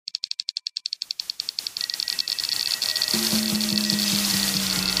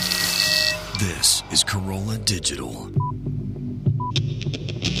This is Corolla Digital.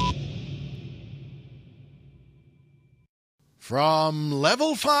 From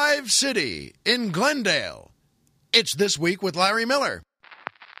Level 5 City in Glendale, it's This Week with Larry Miller.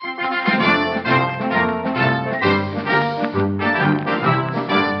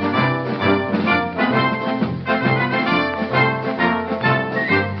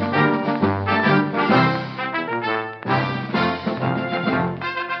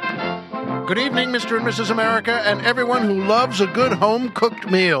 Good evening, Mr. and Mrs. America, and everyone who loves a good home-cooked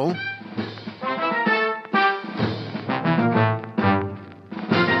meal.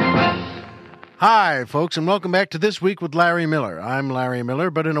 Hi, folks, and welcome back to This Week with Larry Miller. I'm Larry Miller,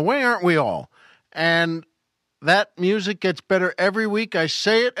 but in a way, aren't we all? And that music gets better every week. I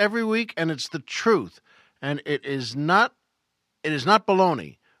say it every week, and it's the truth. And it is not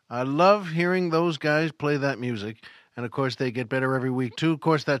baloney. I love hearing those guys play that music. And, of course, they get better every week, too. Of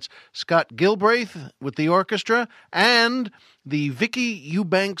course, that's Scott Gilbraith with the orchestra and the Vicky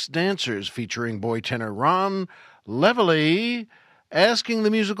Eubanks Dancers featuring boy tenor Ron Levely asking the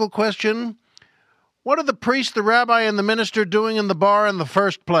musical question, what are the priest, the rabbi, and the minister doing in the bar in the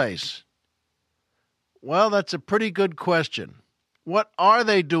first place? Well, that's a pretty good question. What are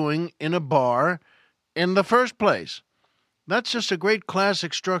they doing in a bar in the first place? That's just a great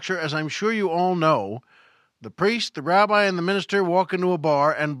classic structure, as I'm sure you all know. The priest, the rabbi, and the minister walk into a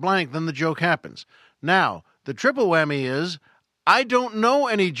bar, and blank, then the joke happens. Now, the triple whammy is, I don't know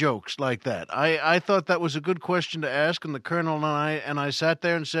any jokes like that. I thought that was a good question to ask, and the colonel and I sat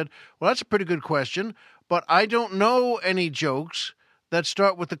there and said, well, that's a pretty good question, but I don't know any jokes that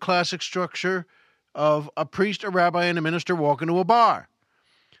start with the classic structure of a priest, a rabbi, and a minister walk into a bar.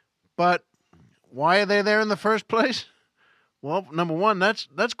 But why are they there in the first place? Well, number one, that's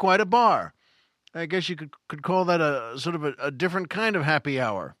quite a bar. I guess you could call that a sort of a different kind of happy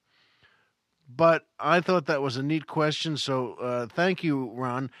hour. But I thought that was a neat question, so thank you,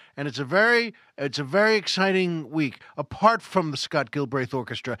 Ron. And it's a very exciting week, apart from the Scott Gilbraith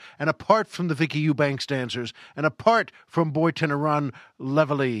Orchestra, and apart from the Vicky Eubanks Dancers, and apart from boy tenor Ron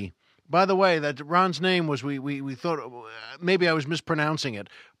Levely. By the way, that Ron's name was, we thought, maybe I was mispronouncing it,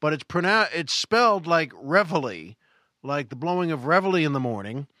 but it's spelled like reveille, like the blowing of reveille in the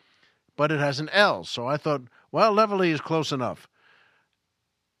morning, but it has an L. So I thought, well, Levely is close enough.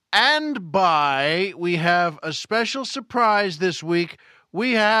 And we have a special surprise this week.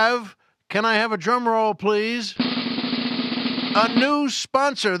 We have, can I have a drum roll, please? A new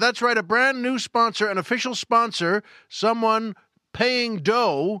sponsor. That's right, a brand new sponsor, an official sponsor, someone paying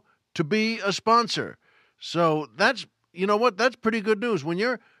dough to be a sponsor. So that's, you know what, that's pretty good news.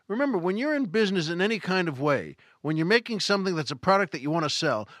 Remember, when you're in business in any kind of way, when you're making something that's a product that you want to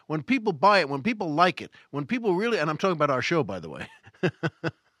sell, when people buy it, when people like it, when people really, and I'm talking about our show, by the way,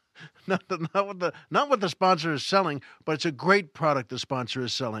 not what the sponsor is selling, but it's a great product the sponsor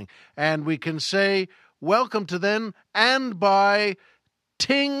is selling. And we can say, welcome to then and by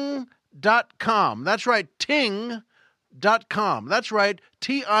Ting.com. That's right, Ting.com. That's right,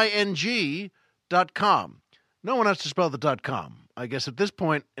 Ting.com. No one has to spell the .com. I guess at this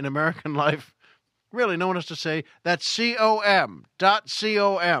point in American life, really no one has to say that's com.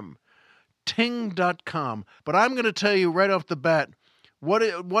 Ting.com. But I'm going to tell you right off the bat, what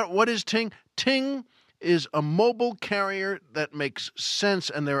is Ting? Ting is a mobile carrier that makes sense,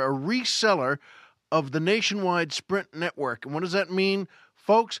 and they're a reseller of the nationwide Sprint network. And what does that mean?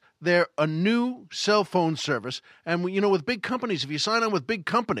 Folks, they're a new cell phone service. And, with big companies, if you sign on with big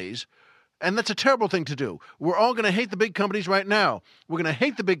companies, and that's a terrible thing to do. We're all going to hate the big companies right now. We're going to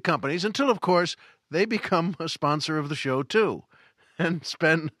hate the big companies until, of course, they become a sponsor of the show, too, and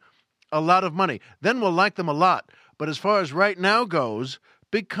spend a lot of money. Then we'll like them a lot. But as far as right now goes,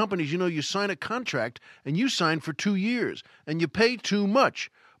 big companies, you sign a contract, and you sign for 2 years, and you pay too much.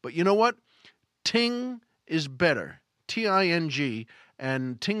 But you know what? Ting is better. Ting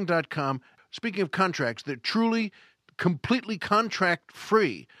and Ting.com. Speaking of contracts, they're truly, completely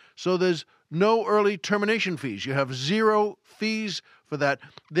contract-free. So there's no early termination fees. You have zero fees for that.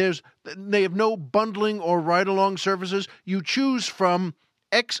 They have no bundling or ride-along services. You choose from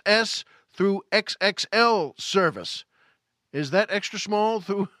XS through XXL service. Is that extra small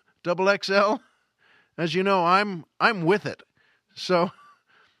through XXL? As you know, I'm with it. So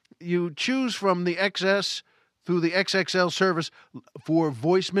you choose from the XS through the XXL service for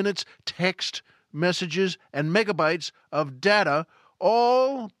voice minutes, text messages, and megabytes of data,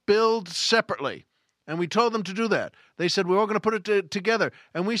 all billed separately. And we told them to do that. They said, we're all going to put it together.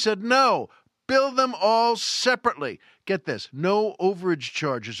 And we said, no, Bill them all separately. Get this, no overage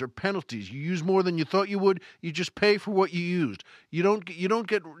charges or penalties. You use more than you thought you would, you just pay for what you used. You don't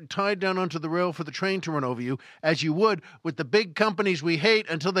get tied down onto the rail for the train to run over you, as you would with the big companies we hate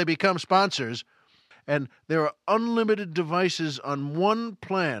until they become sponsors. And there are unlimited devices on one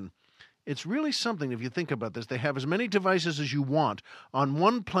plan. It's really something if you think about this. They have as many devices as you want on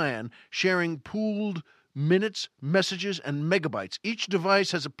one plan, sharing pooled minutes, messages, and megabytes. Each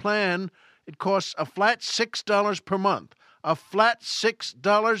device has a plan. It costs a flat $6 per month. A flat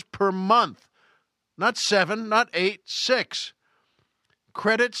 $6 per month. Not 7, not 8, 6.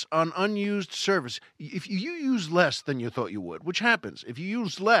 Credits on unused service. If you use less than you thought you would, which happens, if you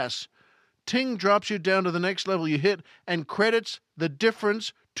use less, Ting drops you down to the next level you hit and credits the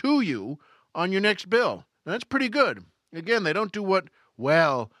difference to you on your next bill. Now, that's pretty good. Again, they don't do what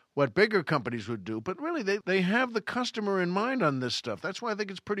bigger companies would do, but really they have the customer in mind on this stuff. That's why I think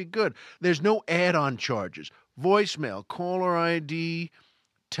it's pretty good. There's no add-on charges. Voicemail, caller ID,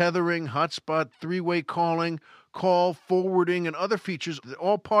 tethering, hotspot, three-way calling, call forwarding, and other features,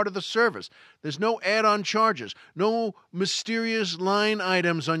 all part of the service. There's no add-on charges, no mysterious line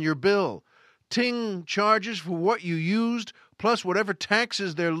items on your bill. Ting charges for what you used, plus whatever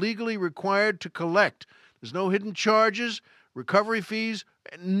taxes they're legally required to collect. There's no hidden charges, recovery fees,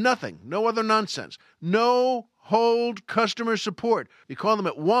 nothing, no other nonsense. No hold customer support. You call them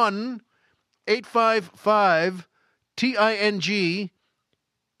at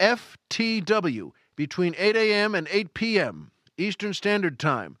 1-855-TING-FTW between 8 a.m. and 8 p.m. Eastern Standard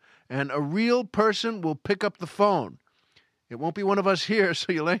Time, and a real person will pick up the phone. It won't be one of us here,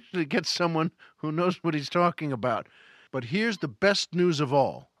 so you'll actually get someone who knows what he's talking about. But here's the best news of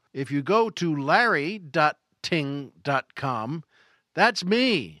all. If you go to larry.ting.com, that's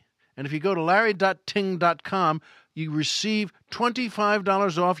me. And if you go to larry.ting.com, you receive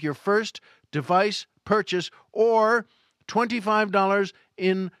 $25 off your first device purchase or $25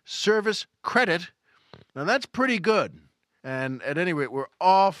 in service credit. Now, that's pretty good. And at any rate, we're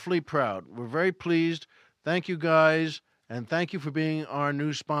awfully proud. We're very pleased. Thank you, guys. And thank you for being our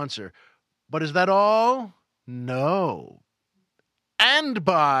new sponsor. But is that all? No. And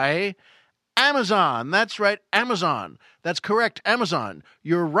by Amazon. That's right, Amazon. That's correct, Amazon.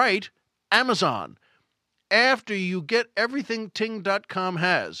 You're right, Amazon. After you get everything Ting.com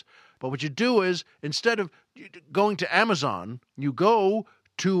has. But what you do is, instead of going to Amazon, you go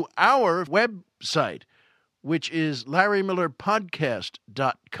to our website, which is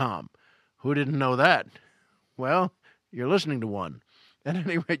LarryMillerPodcast.com. Who didn't know that? Well, you're listening to one. At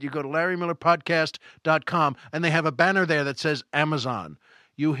any rate, you go to LarryMillerPodcast.com, and they have a banner there that says Amazon.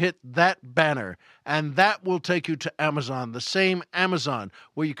 You hit that banner, and that will take you to Amazon, the same Amazon,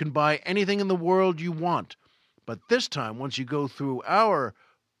 where you can buy anything in the world you want. But this time, once you go through our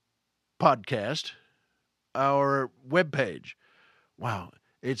podcast, our webpage, wow,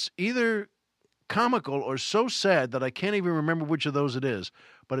 it's either comical or so sad that I can't even remember which of those it is.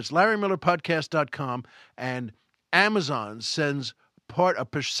 But it's LarryMillerPodcast.com, and Amazon sends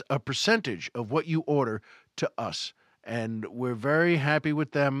a percentage of what you order to us. And we're very happy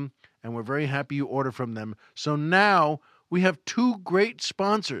with them, and we're very happy you order from them. So now we have two great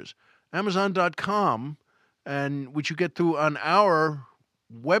sponsors, Amazon.com, and which you get through on our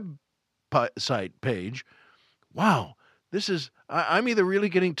website page. Wow, this is, I'm either really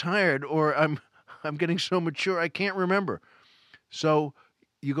getting tired or I'm getting so mature I can't remember. So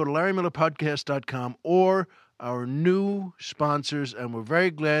you go to LarryMillerPodcast.com or our new sponsors, and we're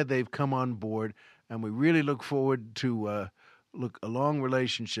very glad they've come on board, and we really look forward to a long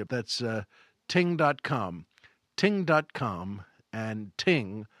relationship. That's Ting.com, Ting.com, and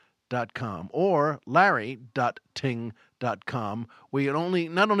Ting.com, or Larry.Ting.com, where you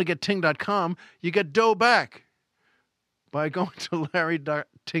not only get Ting.com, you get dough back by going to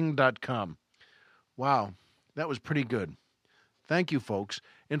Larry.Ting.com. Wow, that was pretty good. Thank you, folks.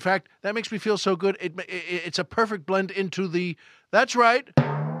 In fact, that makes me feel so good. It's a perfect blend into that's right,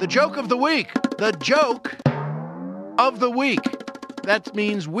 the joke of the week. The joke of the week. That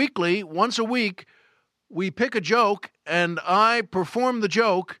means weekly, once a week, we pick a joke, and I perform the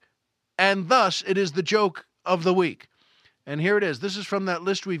joke, and thus it is the joke of the week. And here it is. This is from that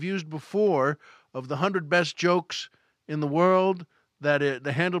list we've used before of the 100 best jokes in the world that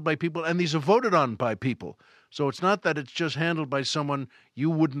are handled by people, and these are voted on by people. So it's not that it's just handled by someone you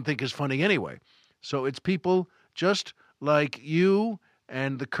wouldn't think is funny anyway. So it's people just like you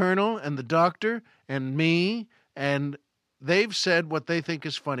and the colonel and the doctor and me, and they've said what they think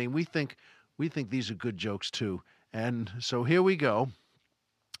is funny. We think these are good jokes too. And so here we go.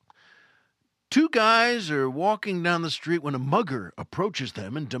 Two guys are walking down the street when a mugger approaches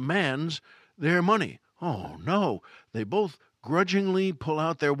them and demands their money. Oh, no. They both grudgingly pull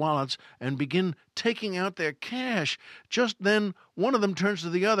out their wallets and begin taking out their cash. Just then, one of them turns to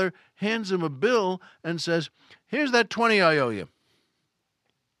the other, hands him a bill, and says, "Here's that 20 I owe you."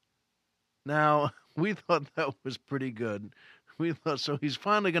 Now, we thought that was pretty good. We thought, so he's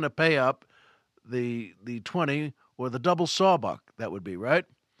finally going to pay up the 20, or the double sawbuck, that would be, right?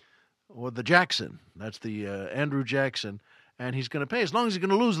 Or the Jackson. That's the Andrew Jackson. And he's going to pay. As long as he's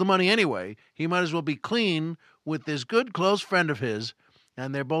going to lose the money anyway, he might as well be clean with this good close friend of his,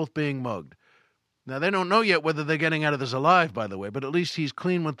 and they're both being mugged. Now, they don't know yet whether they're getting out of this alive, by the way, but at least he's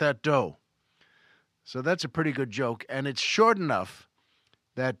clean with that dough. So that's a pretty good joke, and it's short enough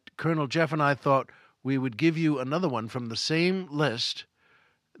that Colonel Jeff and I thought we would give you another one from the same list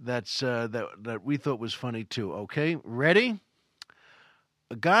that we thought was funny too. Okay, ready?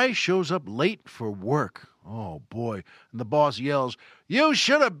 A guy shows up late for work. Oh, boy. And the boss yells, "You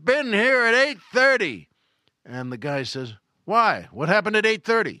should have been here at 8:30. And the guy says, "Why? What happened at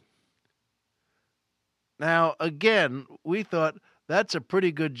 8:30? Now, again, we thought that's a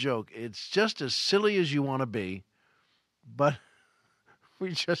pretty good joke. It's just as silly as you want to be, but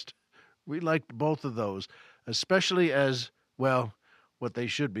we liked both of those, especially as, well, what they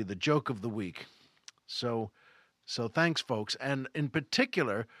should be, the joke of the week. So thanks, folks. And in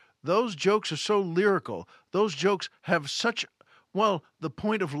particular, those jokes are so lyrical. Those jokes have such, well, the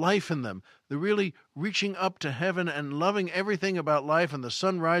point of life in them. They're really reaching up to heaven and loving everything about life and the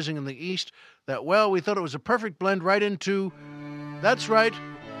sun rising in the east that, well, we thought it was a perfect blend right into, that's right,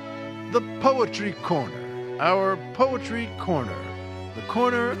 the Poetry Corner. Our Poetry Corner. The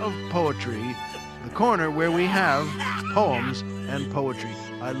corner of poetry. The corner where we have poems and poetry.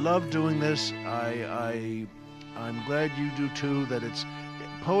 I love doing this. I'm glad you do too, that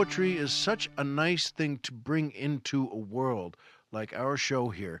poetry is such a nice thing to bring into a world like our show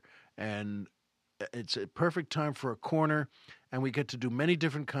here. And it's a perfect time for a corner, and we get to do many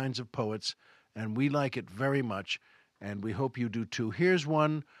different kinds of poets, and we like it very much, and we hope you do too. Here's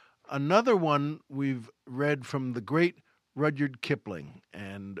one, another one we've read from the great Rudyard Kipling,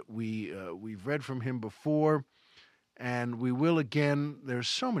 and we've read from him before, and we will again. There's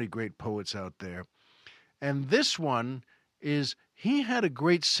so many great poets out there. And this one is, he had a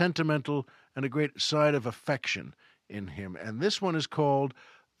great sentimental and a great side of affection in him. And this one is called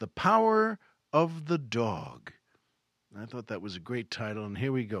The Power of the Dog. I thought that was a great title, and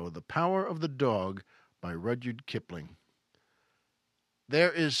here we go. The Power of the Dog by Rudyard Kipling.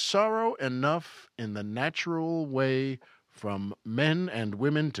 There is sorrow enough in the natural way from men and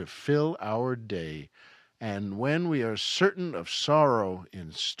women to fill our day. And when we are certain of sorrow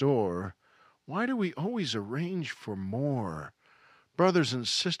in store, why do we always arrange for more? Brothers and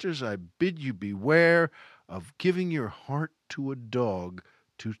sisters, I bid you beware of giving your heart to a dog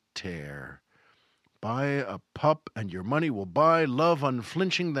to tear. Buy a pup, and your money will buy love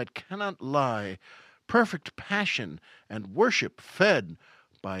unflinching that cannot lie, perfect passion and worship fed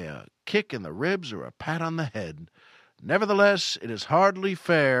by a kick in the ribs or a pat on the head. Nevertheless, it is hardly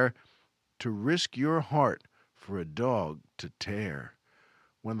fair to risk your heart for a dog to tear.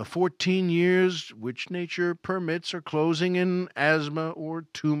 When the 14 years which nature permits are closing in asthma or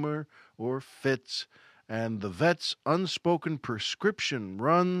tumor or fits, and the vet's unspoken prescription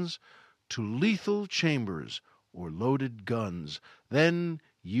runs to lethal chambers or loaded guns, then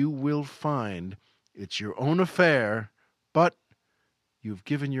you will find it's your own affair, but you've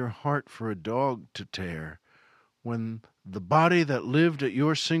given your heart for a dog to tear. When the body that lived at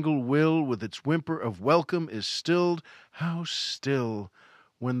your single will with its whimper of welcome is stilled, how still!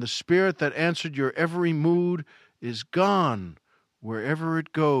 When the spirit that answered your every mood is gone wherever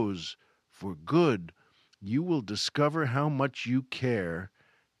it goes for good, you will discover how much you care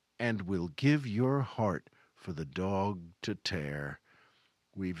and will give your heart for the dog to tear.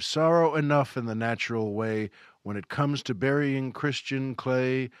 We've sorrow enough in the natural way. When it comes to burying Christian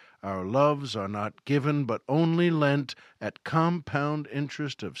clay, our loves are not given but only lent at compound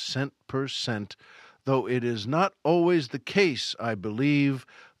interest of cent per cent, though it is not always the case, I believe,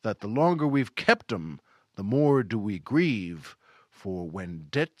 that the longer we've kept 'em, the more do we grieve. For when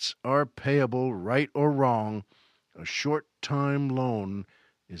debts are payable, right or wrong, a short-time loan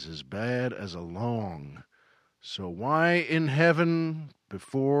is as bad as a long. So why in heaven,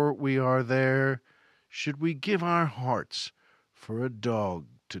 before we are there, should we give our hearts for a dog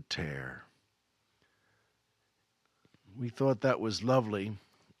to tear? We thought that was lovely.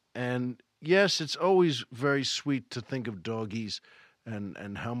 And yes, it's always very sweet to think of doggies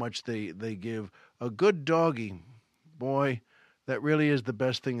and how much they give. A good doggie, boy, that really is the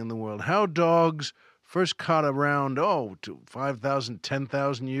best thing in the world. How dogs first caught around, to 5,000,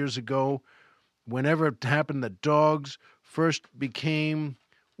 10,000 years ago, whenever it happened that dogs first became,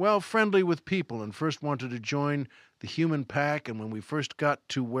 well, friendly with people and first wanted to join the human pack, and when we first got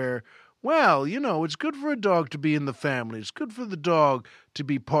to where, well, it's good for a dog to be in the family. It's good for the dog to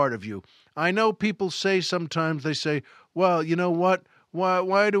be part of you. I know people say sometimes, they say, well, you know what?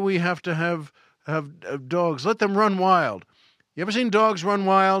 Why do we have to have dogs? Let them run wild. You ever seen dogs run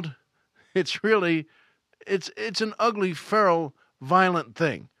wild? It's really, it's an ugly, feral, violent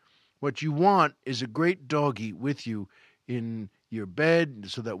thing. What you want is a great doggy with you in your bed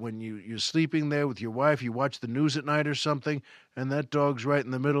so that when you're sleeping there with your wife, you watch the news at night or something, and that dog's right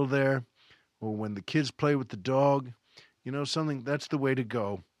in the middle there. Or when the kids play with the dog, something, that's the way to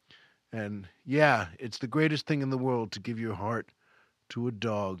go. And yeah, it's the greatest thing in the world to give your heart to a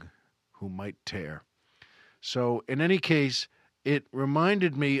dog who might tear. So in any case, it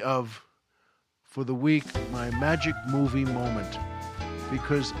reminded me of, for the week, my magic movie moment.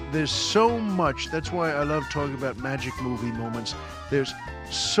 Because there's so much, that's why I love talking about magic movie moments. There's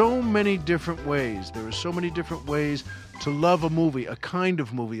so many different ways. There are so many different ways to love a movie, a kind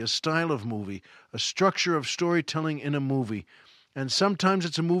of movie, a style of movie, a structure of storytelling in a movie. And sometimes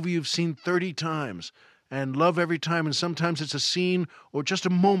it's a movie you've seen 30 times and love every time. And sometimes it's a scene or just a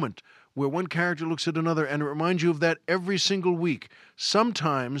moment where one character looks at another and it reminds you of that every single week.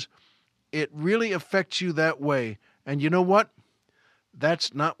 Sometimes it really affects you that way. And you know what?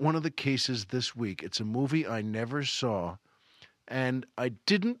 That's not one of the cases this week. It's a movie I never saw, and I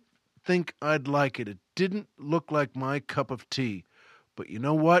didn't think I'd like it. It didn't look like my cup of tea. But you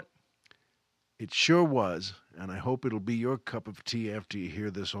know what? It sure was, and I hope it'll be your cup of tea after you hear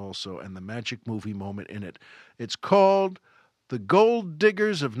this also, and the magic movie moment in it. It's called The Gold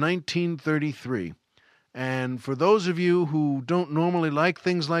Diggers of 1933. And for those of you who don't normally like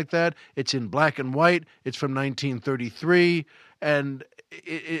things like that, it's in black and white. It's from 1933, and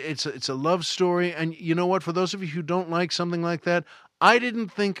it's a love story. And you know what? For those of you who don't like something like that, I didn't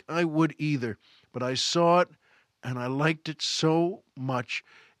think I would either. But I saw it, and I liked it so much.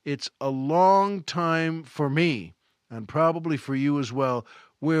 It's a long time for me, and probably for you as well,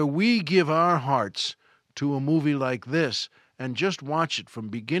 where we give our hearts to a movie like this and just watch it from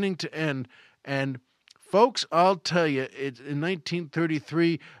beginning to end. And folks, I'll tell you, it's in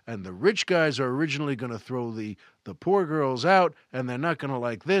 1933, and the rich guys are originally going to throw the poor girls out, and they're not going to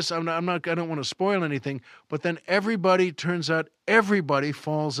like this. I don't want to spoil anything, but then turns out everybody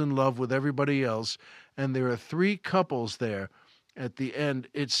falls in love with everybody else, and there are three couples there at the end.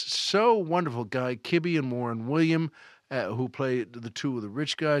 It's so wonderful. Guy Kibbe and Warren William, who play the two of the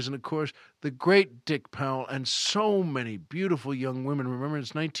rich guys, and of course the great Dick Powell, and so many beautiful young women. Remember,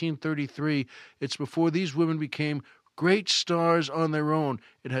 it's 1933. It's before these women became great stars on their own.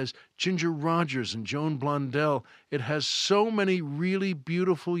 It has Ginger Rogers and Joan Blondell. It has so many really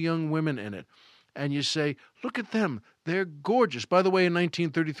beautiful young women in it. And you say, look at them. They're gorgeous. By the way, in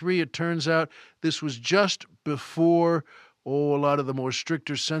 1933, it turns out this was just before a lot of the more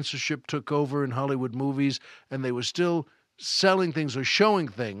stricter censorship took over in Hollywood movies, and they were still selling things or showing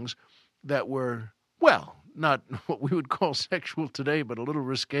things that were, well, not what we would call sexual today, but a little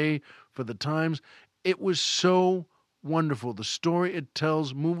risque for the times. It was so wonderful. The story it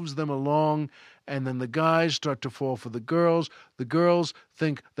tells moves them along, and then the guys start to fall for the girls. The girls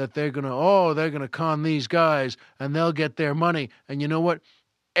think that they're going to con these guys, and they'll get their money. And you know what?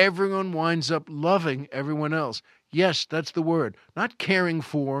 Everyone winds up loving everyone else. Yes, that's the word. Not caring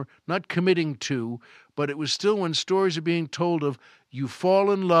for, not committing to, but it was still when stories are being told of you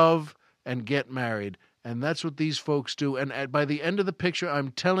fall in love and get married. And that's what these folks do. And by the end of the picture,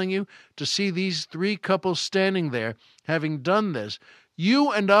 I'm telling you, to see these three couples standing there, having done this,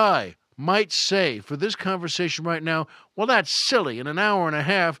 you and I might say, for this conversation right now, well, that's silly. In an hour and a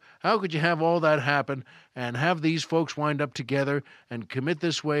half, how could you have all that happen and have these folks wind up together and commit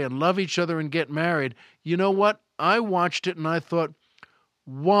this way and love each other and get married? You know what? I watched it and I thought,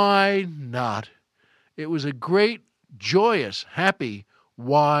 why not? It was a great, joyous, happy,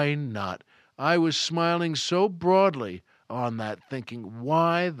 why not? I was smiling so broadly on that, thinking,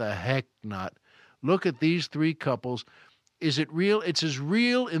 why the heck not? Look at these three couples. Is it real? It's as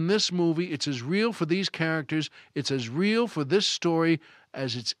real in this movie. It's as real for these characters. It's as real for this story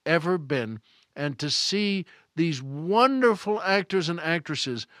as it's ever been. And to see these wonderful actors and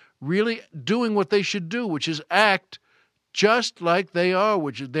actresses really doing what they should do, which is act just like they are,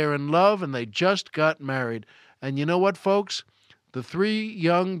 which is they're in love and they just got married. And you know what, folks? The three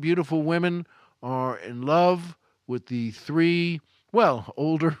young, beautiful women are in love with the three, well,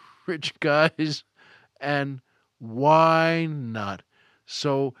 older, rich guys, and why not?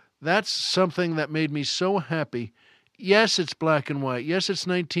 So that's something that made me so happy. Yes, it's black and white. Yes, it's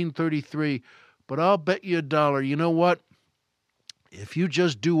 1933, But I'll bet you $1. You know what? If you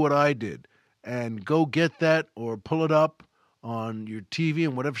just do what I did and go get that or pull it up on your TV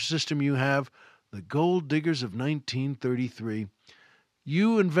and whatever system you have, The Gold Diggers of 1933,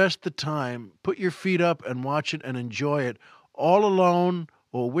 you invest the time, put your feet up and watch it and enjoy it all alone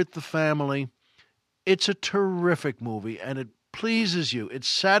or with the family. It's a terrific movie, and it pleases you. It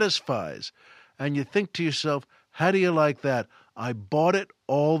satisfies. And you think to yourself, how do you like that? I bought it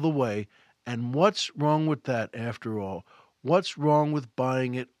all the way. And what's wrong with that after all? What's wrong with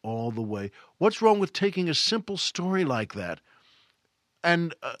buying it all the way? What's wrong with taking a simple story like that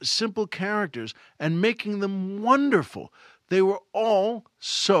and simple characters and making them wonderful? They were all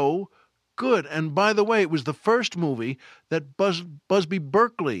so good. And by the way, it was the first movie that Busby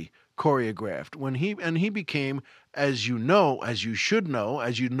Berkeley choreographed when he became, as you know, as you should know,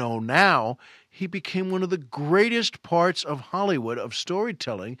 as you know now, he became one of the greatest parts of Hollywood, of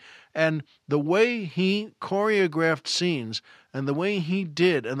storytelling. And the way he choreographed scenes and the way he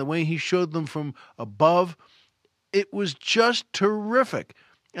did and the way he showed them from above, it was just terrific.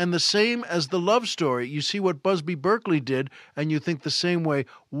 And the same as the love story, you see what Busby Berkeley did and you think the same way.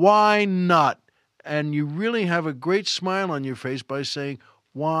 Why not? And you really have a great smile on your face by saying,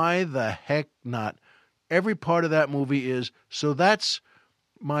 why the heck not? Every part of that movie is. So that's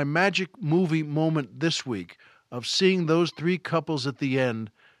my magic movie moment this week of seeing those three couples at the end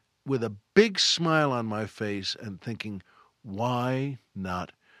with a big smile on my face and thinking, why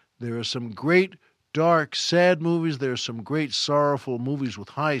not? There are some great dark, sad movies. There are some great sorrowful movies with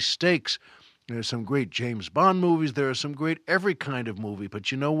high stakes. There are some great James Bond movies. There are some great every kind of movie.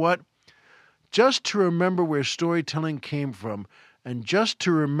 But you know what? Just to remember where storytelling came from and just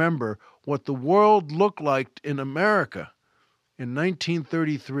to remember what the world looked like in America in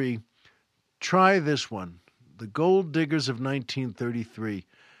 1933, try this one, The Gold Diggers of 1933.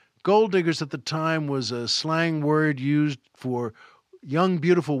 Gold diggers at the time was a slang word used for young,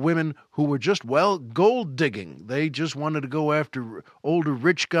 beautiful women who were just, well, gold digging. They just wanted to go after older,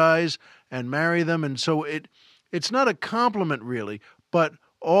 rich guys and marry them. And so it's not a compliment, really, but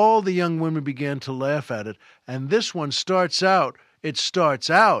all the young women began to laugh at it. And this one starts out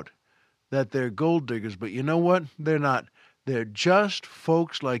that they're gold diggers. But you know what? They're not. They're just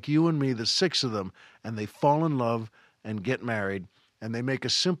folks like you and me, the six of them, and they fall in love and get married, and they make a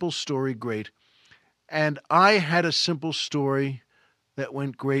simple story great. And I had a simple story that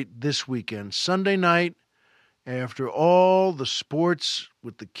went great this weekend. Sunday night, after all the sports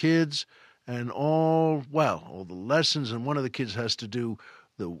with the kids and all the lessons, and one of the kids has to do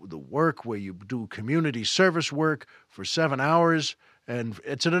the work where you do community service work for 7 hours, and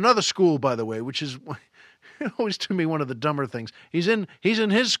it's at another school, by the way, which is always to me one of the dumber things. He's in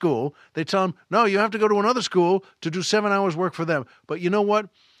his school. They tell him, no, you have to go to another school to do 7 hours work for them. But you know what?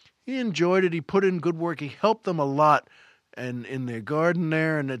 He enjoyed it. He put in good work. He helped them a lot. And in their garden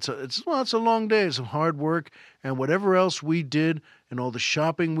there, and it's a long day. It's some hard work, and whatever else we did, and all the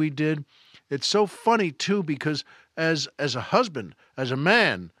shopping we did. It's so funny too, because as a husband, as a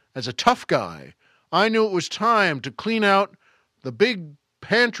man, as a tough guy, I knew it was time to clean out the big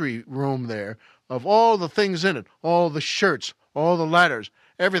pantry room there of all the things in it, all the shirts, all the ladders,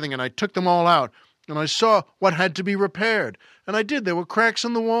 everything, and I took them all out, and I saw what had to be repaired, and I did. There were cracks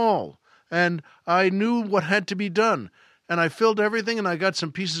in the wall, and I knew what had to be done. And I filled everything, and I got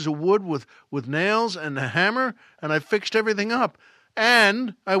some pieces of wood with nails and a hammer, and I fixed everything up.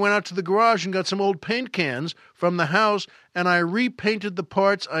 And I went out to the garage and got some old paint cans from the house, and I repainted the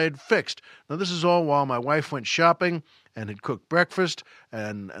parts I had fixed. Now, this is all while my wife went shopping and had cooked breakfast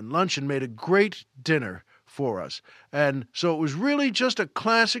and lunch and made a great dinner for us. And so it was really just a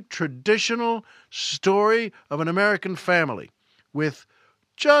classic, traditional story of an American family with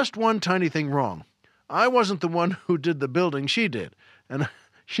just one tiny thing wrong. I wasn't the one who did the building, she did. And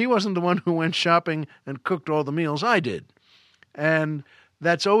she wasn't the one who went shopping and cooked all the meals, I did. And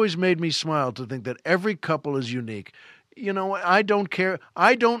that's always made me smile to think that every couple is unique. You know, I don't care.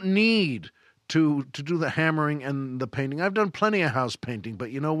 I don't need to do the hammering and the painting. I've done plenty of house painting,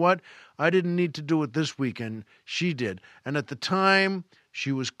 but you know what? I didn't need to do it this weekend. She did. And at the time,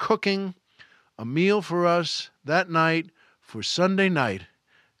 she was cooking a meal for us that night for Sunday night.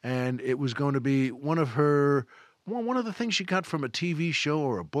 And it was going to be one of the things she got from a TV show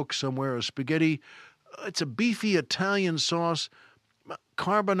or a book somewhere, a spaghetti. It's a beefy Italian sauce,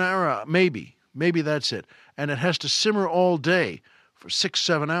 carbonara, maybe that's it. And it has to simmer all day for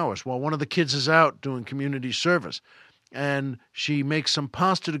 6-7 hours while one of the kids is out doing community service. And she makes some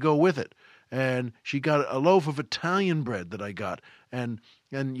pasta to go with it. And she got a loaf of Italian bread that I got. And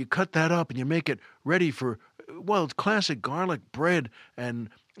you cut that up and you make it ready for, well, it's classic garlic bread and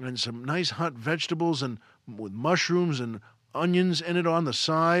and some nice hot vegetables and with mushrooms and onions in it on the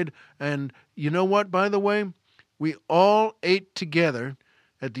side. And you know what, by the way? We all ate together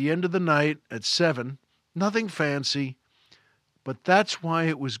at the end of the night at 7. Nothing fancy, but that's why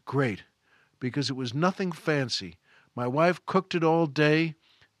it was great, because it was nothing fancy. My wife cooked it all day,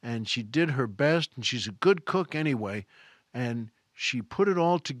 and she did her best, and she's a good cook anyway, and she put it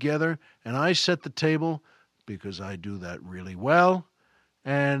all together, and I set the table because I do that really well.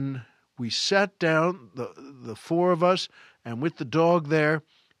 And we sat down, the four of us, and with the dog there,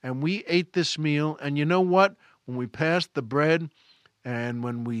 and we ate this meal. And you know what? When we passed the bread, and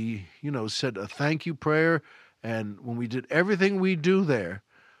when we, said a thank you prayer, and when we did everything we do there,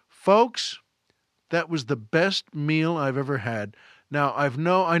 folks, that was the best meal I've ever had. Now, I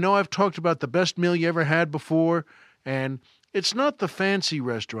know I've talked about the best meal you ever had before, and it's not the fancy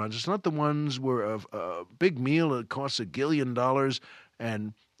restaurants. It's not the ones where a big meal that costs $1 gillion,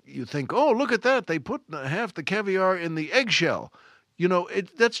 and you think, oh, look at that. They put half the caviar in the eggshell.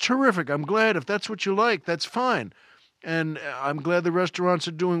 That's terrific. I'm glad if that's what you like, that's fine. And I'm glad the restaurants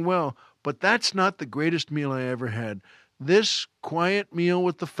are doing well. But that's not the greatest meal I ever had. This quiet meal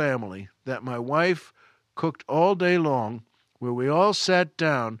with the family that my wife cooked all day long, where we all sat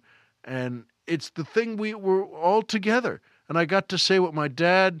down, and it's the thing we were all together. And I got to say what my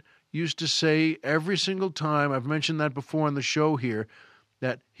dad used to say every single time. I've mentioned that before on the show here,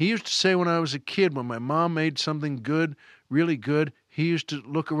 that he used to say when I was a kid, when my mom made something good, really good, he used to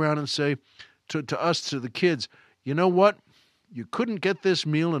look around and say to us, to the kids, you know what? You couldn't get this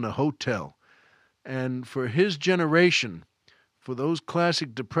meal in a hotel. And for his generation, for those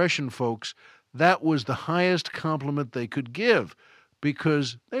classic Depression folks, that was the highest compliment they could give,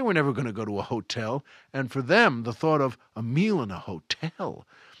 because they were never going to go to a hotel. And for them, the thought of a meal in a hotel,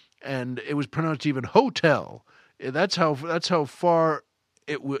 and it was pronounced even hotel, that's how far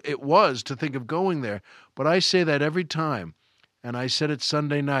it was to think of going there. But I say that every time, and I said it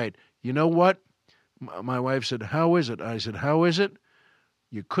Sunday night. You know what? My wife said, how is it? I said, how is it?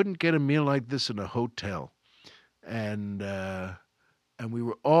 You couldn't get a meal like this in a hotel. And we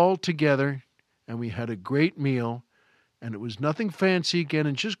were all together, and we had a great meal, and it was nothing fancy again,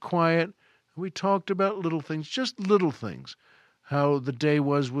 and just quiet. We talked about little things, just little things, how the day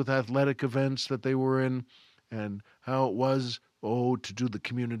was with athletic events that they were in, and how it was, to do the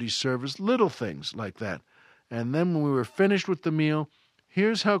community service, little things like that. And then when we were finished with the meal,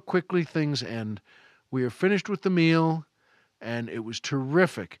 here's how quickly things end. We were finished with the meal, and it was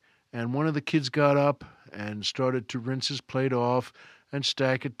terrific. And one of the kids got up and started to rinse his plate off and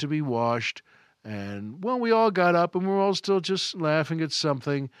stack it to be washed. And, we all got up, and we were all still just laughing at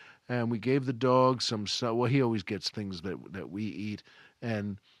something. And we gave the dog some stuff. Well, he always gets things that we eat.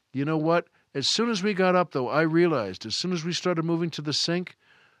 And you know what? As soon as we got up, though, I realized, as soon as we started moving to the sink,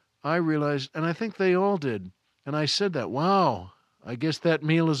 I realized, and I think they all did, and I said that, wow, I guess that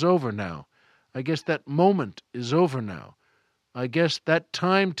meal is over now. I guess that moment is over now. I guess that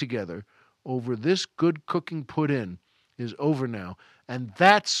time together over this good cooking put in is over now. And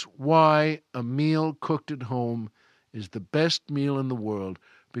that's why a meal cooked at home is the best meal in the world.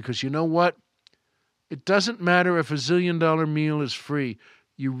 Because you know what? It doesn't matter if $1 zillion meal is free.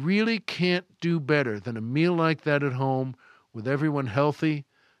 You really can't do better than a meal like that at home with everyone healthy,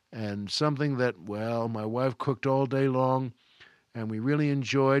 and something that, my wife cooked all day long, and we really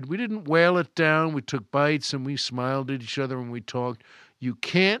enjoyed. We didn't whale it down. We took bites, and we smiled at each other when we talked. You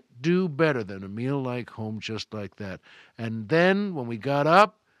can't do better than a meal like home just like that. And then when we got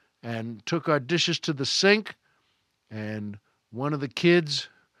up and took our dishes to the sink, and one of the kids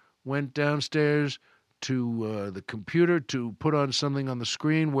went downstairs to the computer to put on something on the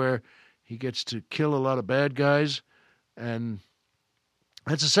screen where he gets to kill a lot of bad guys, and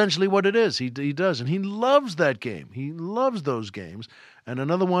that's essentially what it is. He does, and he loves that game. He loves those games. And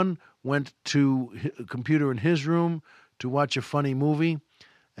another one went to a computer in his room to watch a funny movie,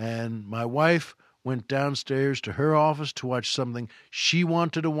 and my wife went downstairs to her office to watch something she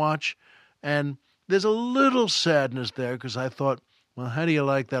wanted to watch. And there's a little sadness there, because I thought, how do you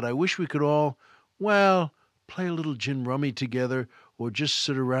like that? I wish we could all, play a little gin rummy together, or just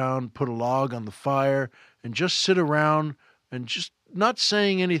sit around, put a log on the fire, and just sit around and just not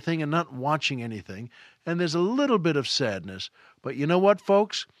saying anything and not watching anything. And there's a little bit of sadness. But you know what,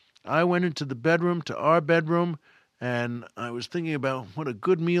 folks? I went into the bedroom, to our bedroom, and I was thinking about what a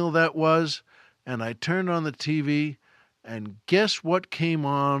good meal that was. And I turned on the TV, and guess what came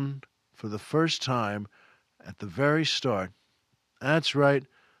on for the first time at the very start? That's right,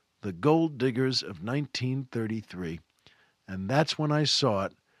 The Gold Diggers of 1933. And that's when I saw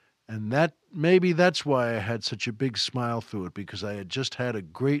it. And maybe that's why I had such a big smile through it, because I had just had a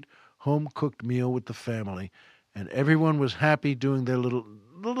great home-cooked meal with the family, and everyone was happy doing the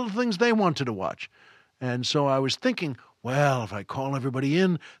little things they wanted to watch. And so I was thinking, well, if I call everybody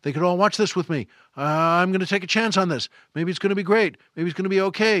in, they could all watch this with me. I'm going to take a chance on this. Maybe it's going to be great. Maybe it's going to be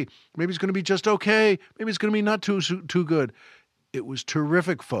okay. Maybe it's going to be just okay. Maybe it's going to be not too good. It was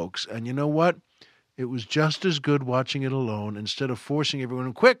terrific, folks. And you know what? It was just as good watching it alone instead of forcing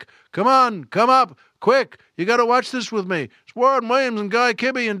everyone, quick, come on, come up, quick, you got to watch this with me. It's Warren Williams and Guy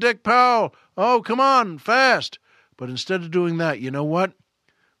Kibbe and Dick Powell. Oh, come on, fast. But instead of doing that, you know what?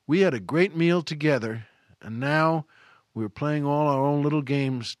 We had a great meal together, and now we were playing all our own little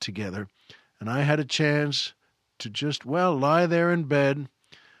games together, and I had a chance to just, lie there in bed,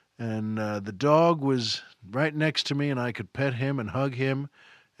 and the dog was right next to me, and I could pet him and hug him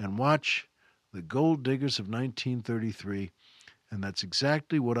and watch The Gold Diggers of 1933, and that's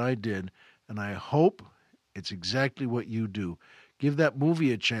exactly what I did, and I hope it's exactly what you do. Give that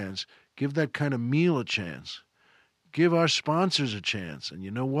movie a chance. Give that kind of meal a chance. Give our sponsors a chance, and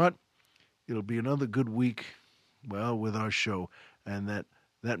you know what? It'll be another good week, with our show, and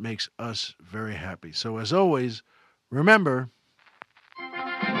that makes us very happy. So as always, remember,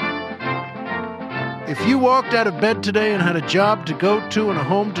 if you walked out of bed today and had a job to go to and a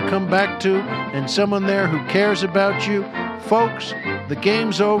home to come back to and someone there who cares about you, folks, the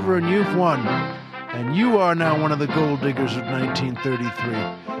game's over and you've won. And you are now one of the gold diggers of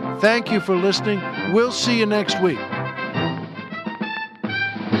 1933. Thank you for listening. We'll see you next week.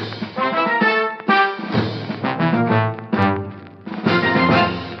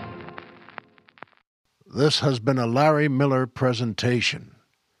 This has been a Larry Miller presentation.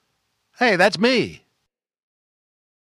 Hey, that's me.